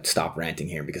I'm gonna stop ranting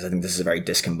here, because I think this is a very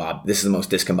this is the most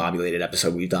discombobulated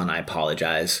episode we've done. I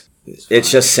apologize. It's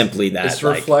just simply that It's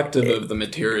reflective of the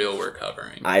material we're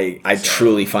covering. I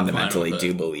truly fine fundamentally with it.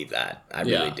 do believe that. I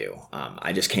Yeah. really do.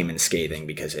 I just came in scathing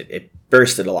because it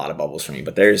bursted a lot of bubbles for me.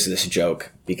 But there's this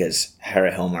joke, because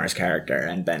Hera Hilmar's character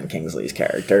and Ben Kingsley's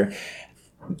character,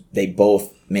 they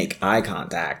both make eye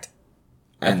contact.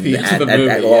 At the end of the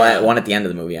movie, one at the end of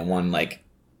the movie and one like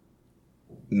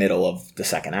middle of the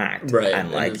second act, Right,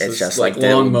 And like and it's it's just like like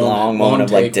the long moment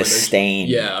of like take where they're-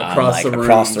 disdain, across the room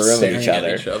at each staring other.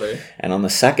 at each other. And on the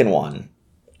second one,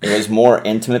 it was more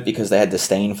intimate because they had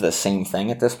disdain for the same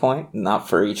thing at this point, not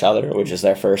for each other, which is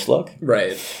their first look.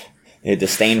 Right. They had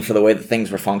disdain for the way that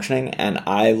things were functioning, and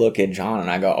I look at John and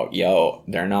I go, yo,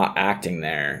 they're not acting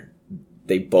there.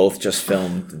 They both just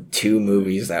filmed 2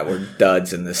 movies that were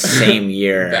duds in the same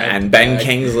year. And Ben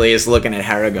Kingsley is looking at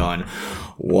Hera going,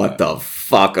 what the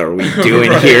fuck are we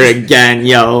doing here again,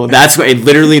 yo? That's what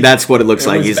that's what it looks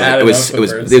like. He's like, it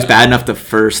was bad enough the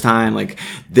first time. Like,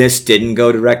 this didn't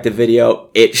go direct to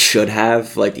video. It should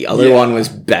have. Like, the other one was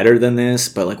better than this,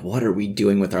 but like, what are we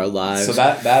doing with our lives? So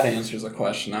that answers a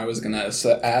question I was going to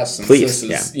ask, since Please,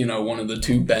 this is one of the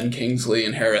 2 Ben Kingsley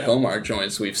and Hera Hilmar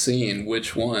joints we've seen.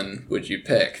 Which one would you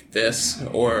pick, this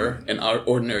or An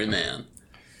Ordinary Man?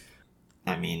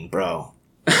 I mean, bro.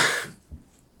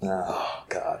 Oh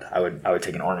God, I would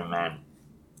take An Ordinary Man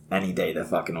any day of the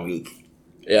fucking week.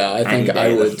 Yeah, I think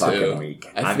I would too. Week.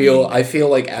 I feel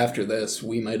like after this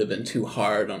we might have been too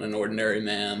hard on An Ordinary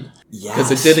Man. Yes.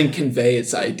 Because it didn't convey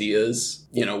its ideas,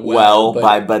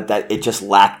 but that it just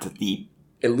lacked the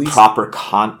at least proper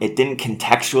it didn't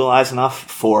contextualize enough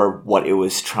for what it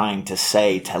was trying to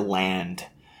say to land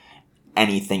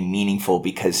anything meaningful,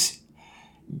 because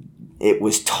it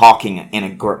was talking in a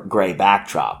gray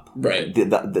backdrop. Right.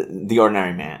 The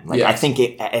Ordinary Man. Like, Yes. I think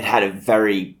it had a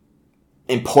very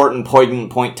important,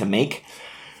 poignant point to make.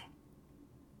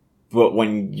 But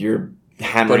when you're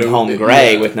hammering home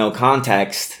gray with no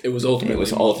context, it was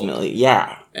ultimately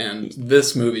yeah. And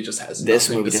this movie just has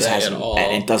nothing to say at all.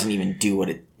 And it doesn't even do what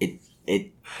it.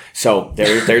 So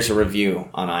there's a review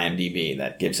on IMDb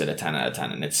that gives it a 10 out of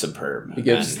 10, and it's superb. It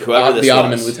gives and the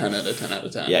Ottoman Lieutenant a 10 out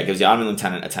of 10. Yeah, it gives the Ottoman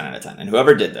Lieutenant a 10 out of 10. And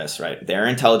whoever did this, right, they're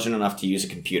intelligent enough to use a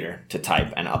computer to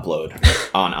type and upload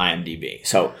on IMDb.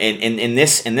 So in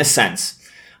this sense,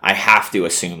 I have to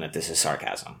assume that this is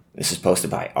sarcasm. This is posted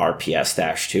by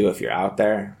RPS-2. If you're out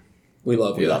there, we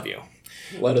love you.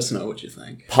 Let us know what you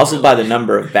think. Puzzled by the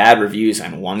number of bad reviews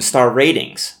and 1-star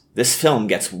ratings, this film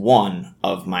gets one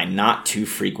of my not too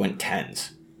frequent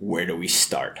 10s. Where do we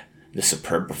start? the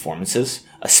superb performances,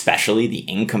 especially the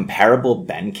incomparable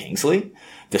Ben Kingsley,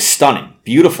 the stunning,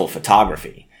 beautiful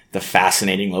photography, the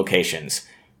fascinating locations,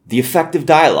 the effective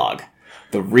dialogue,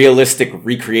 the realistic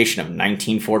recreation of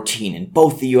 1914 in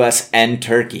both the US and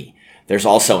Turkey. There's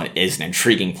also an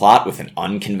intriguing plot with an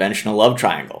unconventional love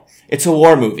triangle. It's a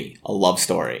war movie, a love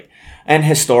story, and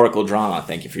historical drama,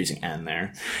 thank you for using N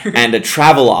there, and a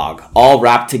travelogue, all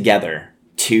wrapped together,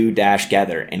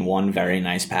 together in one very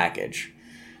nice package.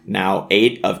 Now,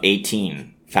 8 of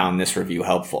 18 found this review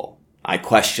helpful. I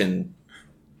question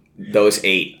those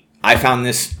 8. I found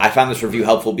this review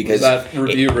helpful because... Was that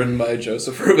review written by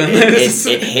Joseph Ruben?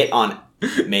 It hit on...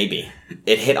 Maybe.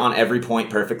 It hit on every point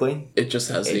perfectly. It just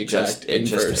has the exact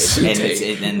inverse.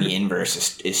 And the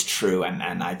inverse is true,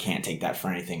 and I can't take that for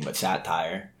anything but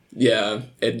satire. Yeah,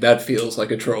 that feels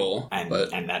like a troll. And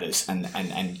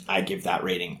I give that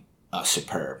rating a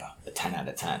superb, a 10 out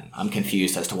of 10. I'm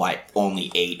confused as to why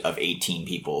only 8 of 18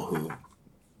 people who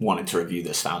wanted to review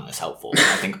this found this helpful.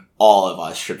 I think all of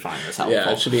us should find this helpful. Yeah,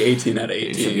 it should be 18 out of 18.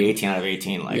 It should be 18 out of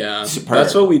 18. Like, yeah, superb.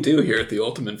 That's what we do here at the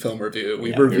Ultimate Film Review.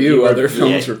 We review other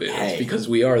films reviews because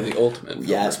we are the ultimate film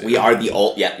review. We are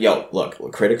the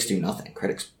look, critics do nothing.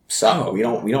 Critics suck. Oh. We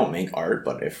don't make art,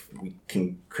 but if we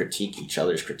can critique each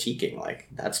other's critiquing, like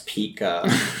that's peak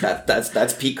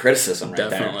that's peak criticism right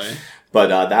Definitely. there.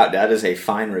 But that is a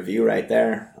fine review right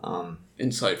there.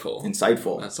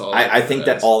 Insightful. That's all. I think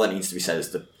that all that needs to be said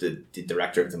is the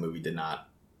director of the movie did not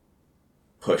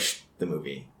push the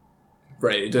movie.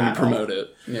 Right, it didn't promote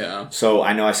it. Yeah. So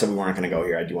I know I said we weren't going to go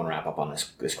here. I do want to wrap up on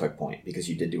this quick point because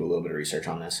you did do a little bit of research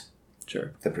on this.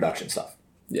 Sure. The production stuff.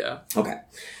 Yeah. Okay.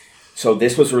 So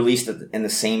this was released in the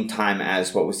same time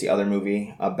as what was the other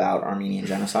movie about Armenian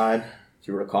genocide?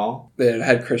 Do you recall? It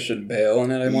had Christian Bale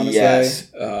in it, I want to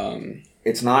say.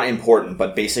 It's not important,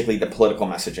 but basically the political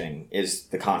messaging is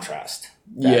the contrast.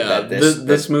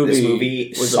 This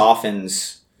movie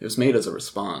softens... It was made as a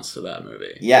response to that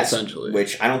movie. Yes, essentially.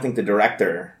 Which I don't think the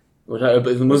director... the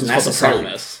movie's called The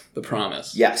Promise. The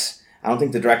Promise. Yes. I don't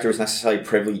think the director was necessarily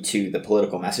privy to the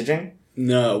political messaging.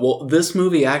 No. Well, this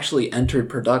movie actually entered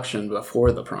production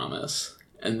before The Promise.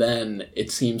 And then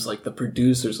it seems like the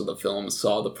producers of the film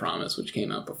saw The Promise, which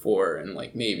came out before, and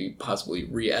like maybe possibly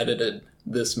re-edited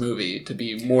this movie to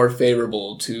be more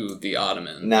favorable to the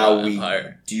Ottoman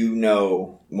Empire. Do you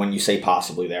know, when you say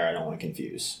possibly there, I don't want to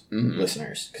confuse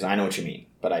listeners, because I know what you mean,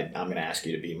 but I'm going to ask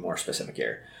you to be more specific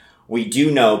here. We do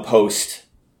know post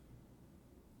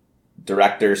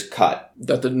director's cut. We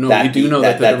do know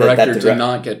that the director did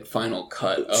not get final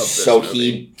cut of this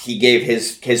movie. He gave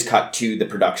his cut to the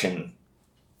production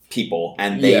people,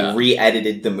 and they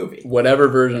re-edited the movie. Whatever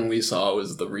version we saw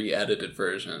was the re-edited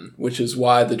version, which is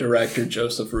why the director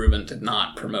Joseph Ruben did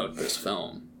not promote this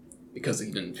film, because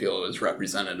he didn't feel it was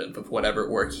representative of whatever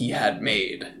work he had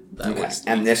made.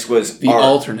 And this was the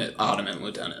alternate Ottoman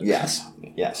Lieutenant. Yes,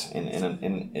 and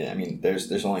I mean,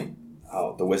 there's only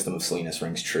the wisdom of Salinas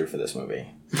rings true for this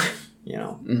movie. You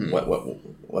know,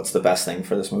 what's the best thing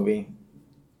for this movie?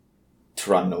 To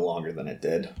run no longer than it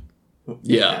did.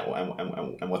 Yeah.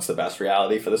 And what's the best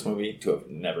reality for this movie? To have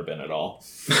never been at all.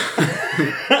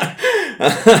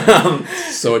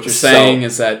 So what you're saying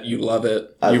is that you love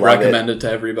it. You recommend it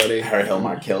to everybody. Hera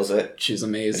Hilmar kills it. She's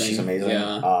amazing.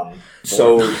 Yeah.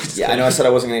 I know I said I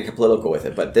wasn't going to get political with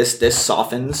it, but this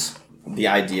softens the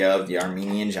idea of the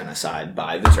Armenian genocide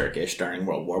by the Turkish during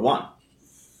World War I.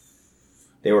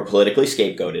 They were politically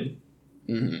scapegoated.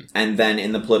 Mm-hmm. And then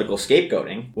in the political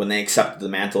scapegoating, when they accepted the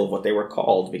mantle of what they were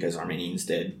called, because Armenians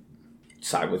did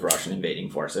side with Russian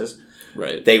invading forces,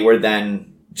 right? They were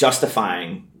then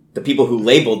justifying the people who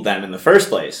labeled them in the first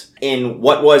place in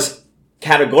what was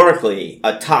categorically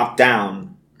a top-down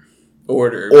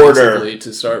order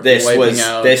to start wiping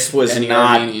out any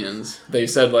Armenians. They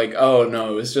said like, oh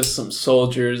no, it was just some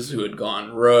soldiers who had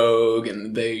gone rogue,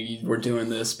 and they were doing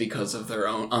this because of their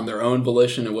own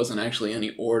volition. It wasn't actually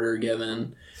any order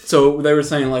given. So they were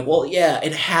saying like, well, yeah,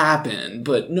 it happened,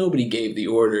 but nobody gave the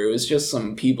order. It was just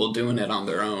some people doing it on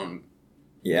their own.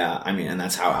 Yeah, I mean, and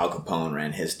that's how Al Capone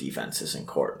ran his defenses in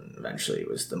court, and eventually it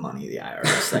was the money of the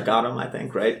IRS that got him, I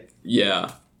think, right?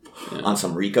 Yeah. On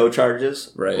some RICO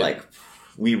charges. Right. Like,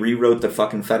 we rewrote the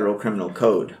fucking federal criminal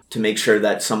code to make sure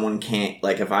that someone can't,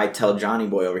 like, if I tell Johnny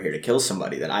Boy over here to kill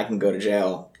somebody, that I can go to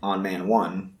jail on man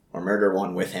one or murder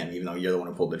one with him, even though you're the one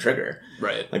who pulled the trigger.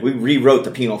 Right. Like, we rewrote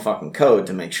the penal fucking code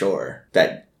to make sure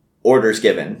that orders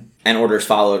given and orders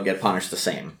followed get punished the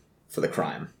same for the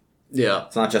crime. Yeah.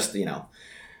 It's not just,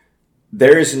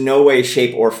 there is no way,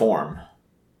 shape, or form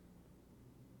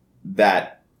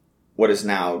that what is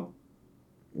now,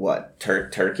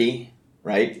 Turkey,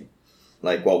 right?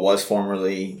 like what was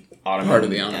formerly Ottoman, part of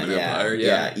the Ottoman Empire.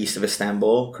 Yeah, east of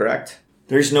Istanbul, correct?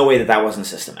 There's no way that wasn't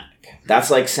systematic.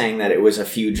 That's like saying that it was a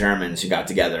few Germans who got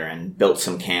together and built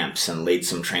some camps and laid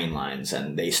some train lines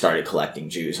and they started collecting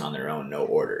Jews on their own, no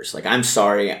orders. Like, I'm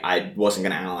sorry, I wasn't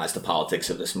going to analyze the politics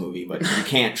of this movie, but you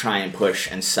can't try and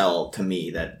push and sell to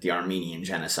me that the Armenian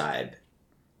genocide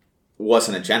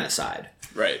wasn't a genocide.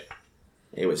 Right.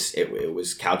 It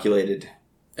was calculated.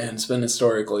 And it's been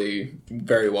historically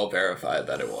very well verified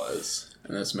that it was.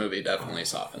 And this movie definitely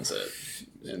softens it.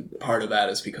 And part of that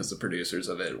is because the producers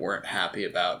of it weren't happy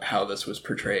about how this was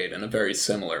portrayed in a very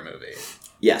similar movie.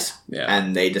 Yes. Yeah.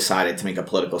 And they decided to make a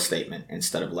political statement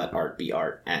instead of let art be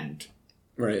art. And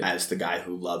right. As the guy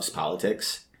who loves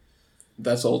politics,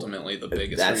 that's ultimately the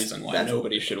biggest reason why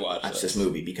nobody should watch this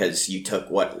movie. Because you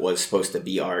took what was supposed to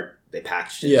be art, they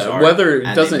packaged it as art. Yeah, whether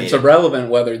it doesn't, it's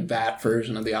irrelevant whether that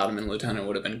version of the Ottoman Lieutenant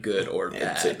would have been good or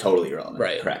bad. It's totally irrelevant.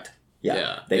 Right. Correct.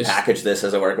 Yeah. They packaged this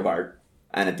as a work of art.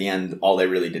 And at the end, all they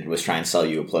really did was try and sell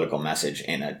you a political message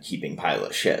in a heaping pile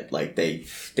of shit. Like, they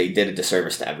did a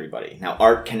disservice to everybody. Now,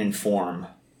 art can inform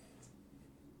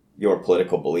your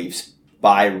political beliefs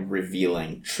by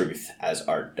revealing truth, as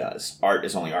art does. Art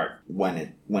is only art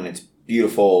when it's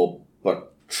beautiful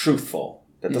but truthful.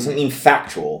 That doesn't mean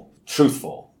factual.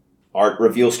 Truthful. Art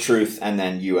reveals truth, and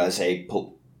then you, as a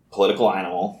political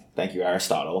animal, thank you,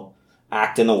 Aristotle,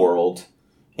 act in the world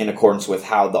in accordance with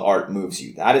how the art moves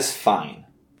you. That is fine.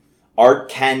 Art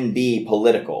can be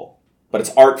political, but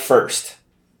it's art first.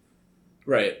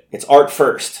 Right. It's art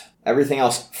first. Everything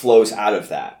else flows out of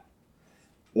that.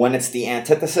 When it's the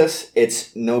antithesis,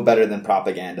 it's no better than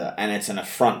propaganda, and it's an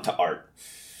affront to art.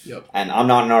 Yep. And I'm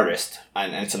not an artist,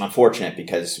 and it's an unfortunate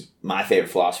because my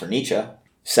favorite philosopher, Nietzsche,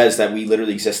 says that we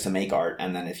literally exist to make art,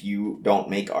 and then if you don't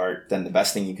make art, then the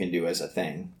best thing you can do as a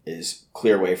thing is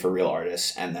clear way for real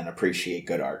artists and then appreciate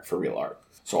good art for real art.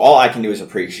 So all I can do is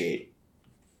appreciate,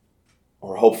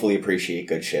 or hopefully appreciate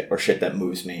good shit, or shit that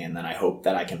moves me, and then I hope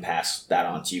that I can pass that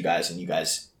on to you guys, and you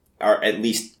guys are at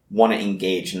least want to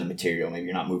engage in the material. Maybe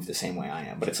you're not moved the same way I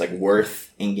am, but it's like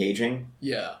worth engaging.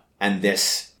 Yeah. And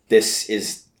this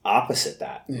is opposite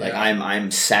that. Yeah. Like, I'm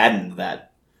saddened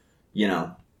that, you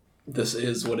know, this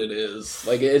is what it is.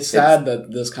 Like, it's sad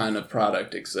that this kind of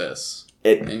product exists.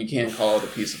 And you can't call it a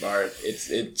piece of art.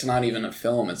 It's not even a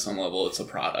film at some level. It's a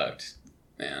product.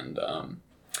 And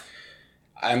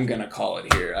I'm going to call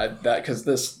it here. Because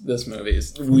this movie,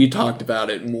 we talked about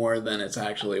it more than it's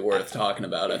actually worth talking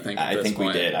about, I think, at this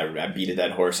point. We did. I beat a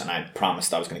dead horse, and I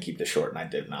promised I was going to keep this short, and I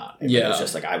did not. It was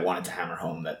just like, I wanted to hammer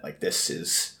home that, like, this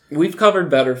is... We've covered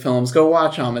better films. Go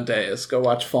watch Amadeus. Go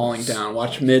watch Falling Down.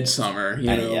 Watch Midsummer.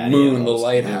 Moon, The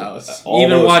Lighthouse.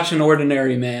 Even watch An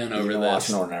Ordinary Man over this. Watch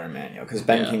An Ordinary Man, because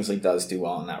Ben Kingsley does do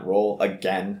well in that role.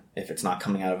 Again, if it's not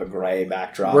coming out of a gray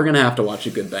backdrop. We're gonna have to watch a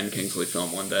good Ben Kingsley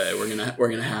film one day. We're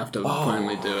gonna have to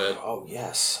finally do it. Oh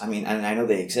yes, I mean, and I know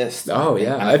they exist. Oh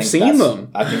yeah, I've seen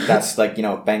them. I think that's like, you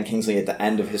know, Ben Kingsley at the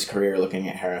end of his career looking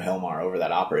at Hera Hilmar over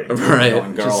that operating room, right?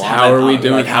 Going, girl, just how are we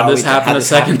doing? Like, how this happened a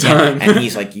second time? And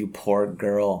he's like, you poor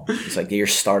girl. He's like, you're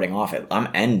starting off it. I'm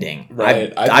ending.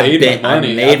 Right. I've made my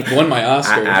money. I've won my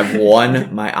Oscar. I've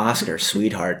won my Oscar,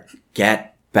 sweetheart.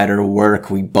 Get better work.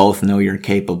 We both know you're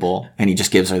capable. And he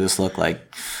just gives her this look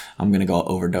like, I'm going to go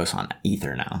overdose on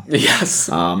ether now. Yes.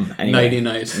 Anyway,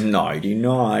 Nighty-night.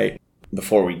 Nighty-night.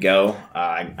 Before we go,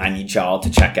 I need y'all to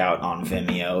check out on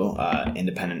Vimeo,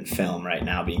 independent film right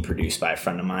now being produced by a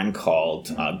friend of mine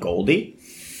called Goldie.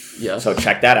 Yeah. So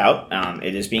check that out.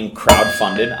 It is being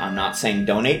crowdfunded. I'm not saying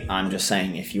donate. I'm just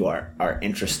saying if you are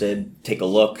interested, take a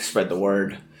look, spread the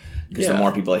word. Because the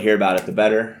more people that hear about it, the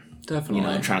better. Definitely. You know,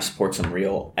 I'm trying to support some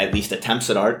real, at least attempts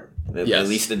at art. Yes. At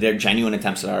least they're genuine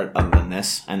attempts at art other than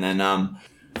this. And then...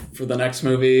 for the next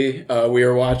movie, we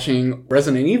are watching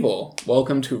Resident Evil.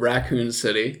 Welcome to Raccoon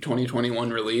City, 2021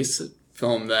 release.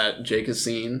 Film that Jake has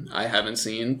seen, I haven't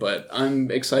seen, but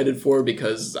I'm excited for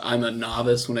because I'm a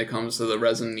novice when it comes to the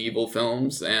Resident Evil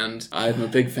films, and I'm a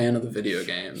big fan of the video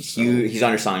games. So. He's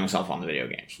underselling himself on the video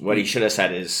games. What he should have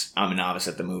said is, I'm a novice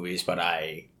at the movies, but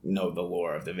I know the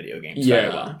lore of the video games very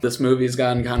well. This movie's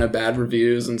gotten kind of bad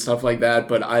reviews and stuff like that,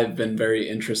 but I've been very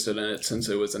interested in it since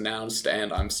it was announced,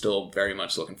 and I'm still very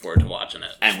much looking forward to watching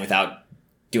it. And without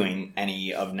doing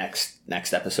any of next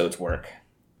episode's work,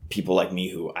 people like me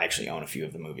who actually own a few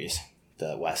of the movies.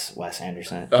 The Wes Anderson. Wes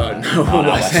Anderson.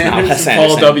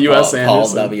 Paul W.S. Anderson.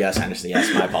 Paul W.S. Anderson.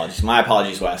 Yes, my apologies. My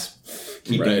apologies, Wes.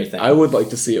 Keep doing your thing. I would like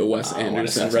to see a Wes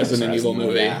Anderson Resident Evil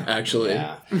movie, actually.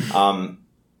 Yeah.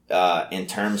 In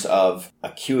terms of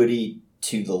acuity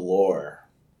to the lore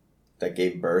that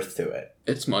gave birth to it.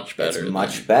 It's much better. It's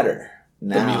much better.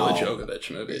 Now, the Mila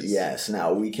Jovovich movies. Yes,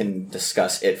 now we can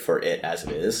discuss it for it as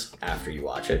it is after you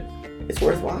watch it. It's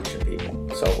worth watching, people.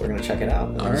 So we're going to check it out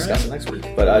and we'll discuss it next week.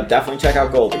 But definitely check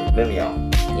out Goldie,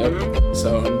 Vimeo. Yep.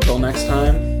 So until next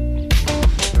time,